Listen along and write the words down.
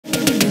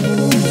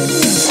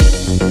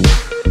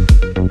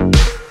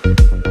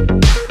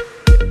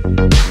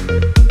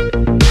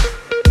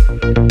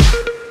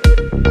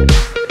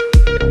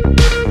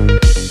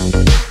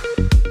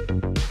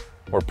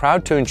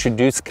proud to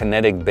introduce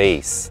Kinetic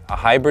Bass, a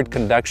hybrid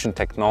conduction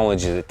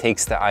technology that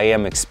takes the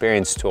IEM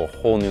experience to a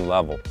whole new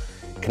level.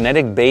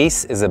 Kinetic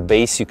Bass is a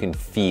bass you can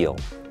feel.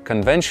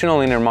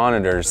 Conventional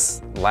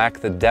intermonitors lack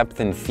the depth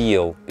and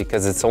feel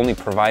because it's only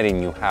providing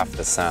you half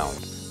the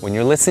sound. When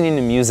you're listening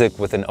to music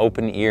with an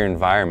open ear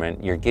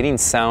environment, you're getting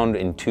sound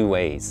in two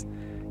ways: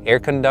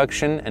 air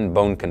conduction and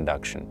bone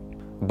conduction.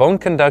 Bone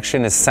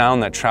conduction is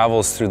sound that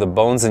travels through the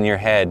bones in your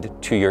head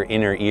to your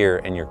inner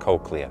ear and your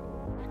cochlea.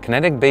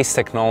 Kinetic Bass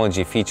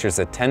technology features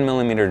a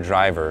 10mm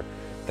driver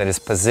that is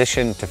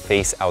positioned to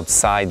face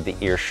outside the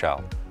ear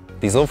shell.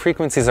 These low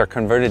frequencies are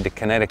converted to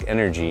kinetic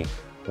energy,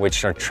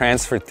 which are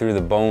transferred through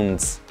the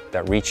bones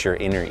that reach your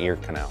inner ear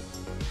canal.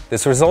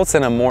 This results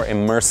in a more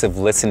immersive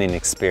listening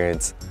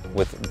experience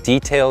with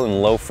detail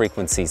and low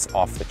frequencies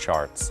off the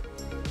charts.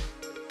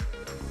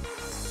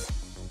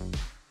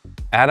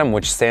 ATOM,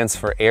 which stands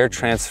for Air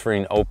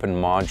Transferring Open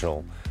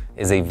Module,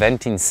 is a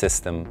venting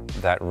system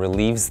that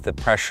relieves the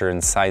pressure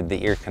inside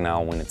the ear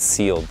canal when it's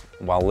sealed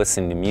while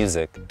listening to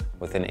music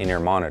with an inner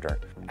monitor.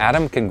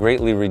 ATOM can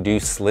greatly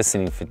reduce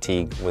listening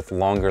fatigue with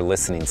longer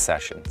listening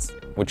sessions.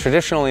 With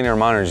traditional inner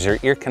monitors, your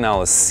ear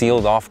canal is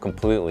sealed off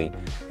completely.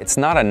 It's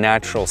not a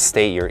natural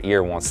state your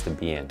ear wants to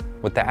be in.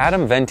 With the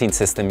ATOM venting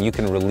system, you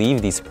can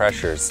relieve these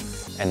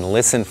pressures and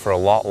listen for a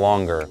lot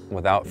longer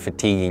without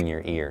fatiguing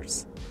your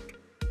ears.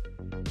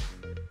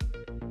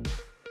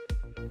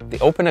 The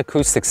Open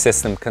Acoustics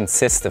system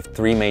consists of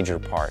three major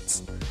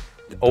parts: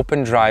 the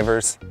open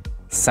drivers,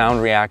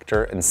 sound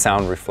reactor, and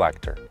sound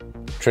reflector.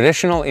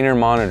 Traditional inner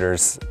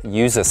monitors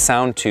use a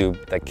sound tube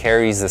that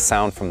carries the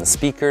sound from the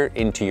speaker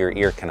into your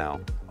ear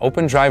canal.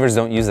 Open drivers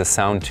don't use a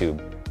sound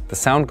tube. The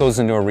sound goes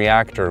into a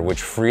reactor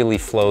which freely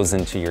flows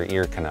into your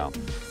ear canal.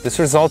 This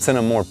results in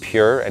a more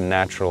pure and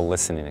natural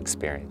listening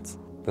experience.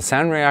 The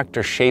sound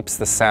reactor shapes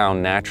the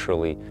sound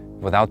naturally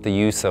without the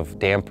use of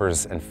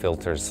dampers and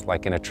filters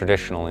like in a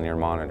traditional in-ear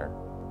monitor.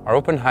 Our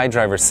open high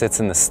driver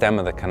sits in the stem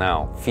of the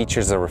canal,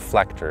 features a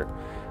reflector,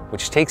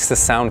 which takes the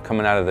sound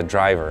coming out of the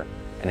driver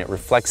and it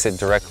reflects it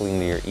directly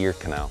into your ear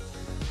canal.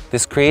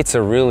 This creates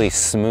a really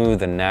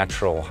smooth and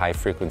natural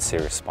high-frequency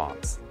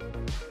response.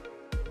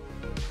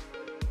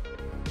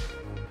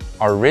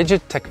 Our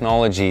rigid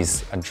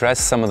technologies address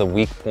some of the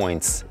weak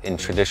points in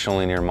traditional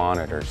in-ear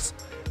monitors,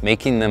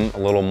 making them a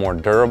little more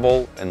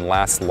durable and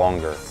last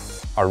longer.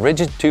 Our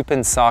rigid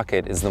 2-pin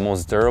socket is the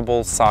most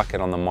durable socket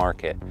on the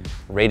market,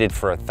 rated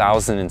for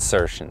 1,000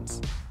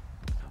 insertions.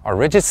 Our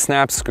rigid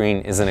snap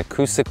screen is an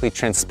acoustically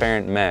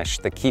transparent mesh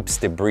that keeps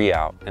debris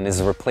out and is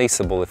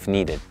replaceable if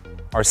needed.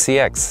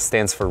 RCX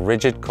stands for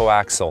Rigid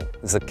Coaxial,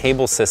 is a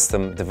cable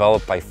system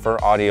developed by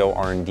FiR Audio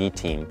R&D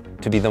team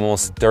to be the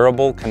most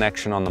durable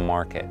connection on the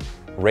market.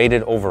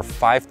 Rated over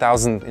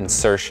 5,000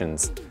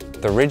 insertions,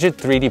 the rigid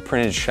 3D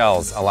printed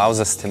shells allows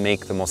us to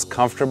make the most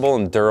comfortable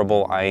and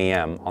durable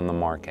IEM on the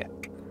market.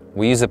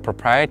 We use a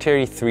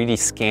proprietary 3D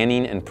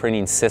scanning and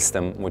printing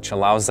system which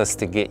allows us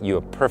to get you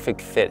a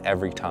perfect fit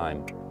every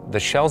time. The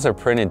shells are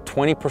printed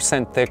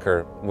 20%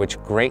 thicker, which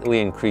greatly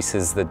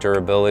increases the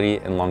durability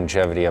and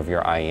longevity of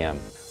your IEM.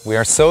 We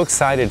are so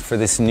excited for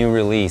this new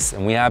release,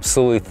 and we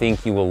absolutely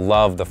think you will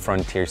love the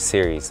Frontier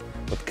series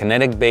with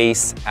Kinetic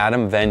Bass,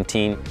 ATOM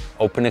venting,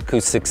 Open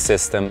Acoustics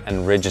system,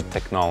 and rigid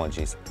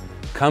technologies.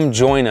 Come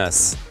join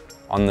us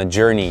on the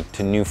journey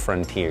to new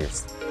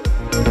frontiers.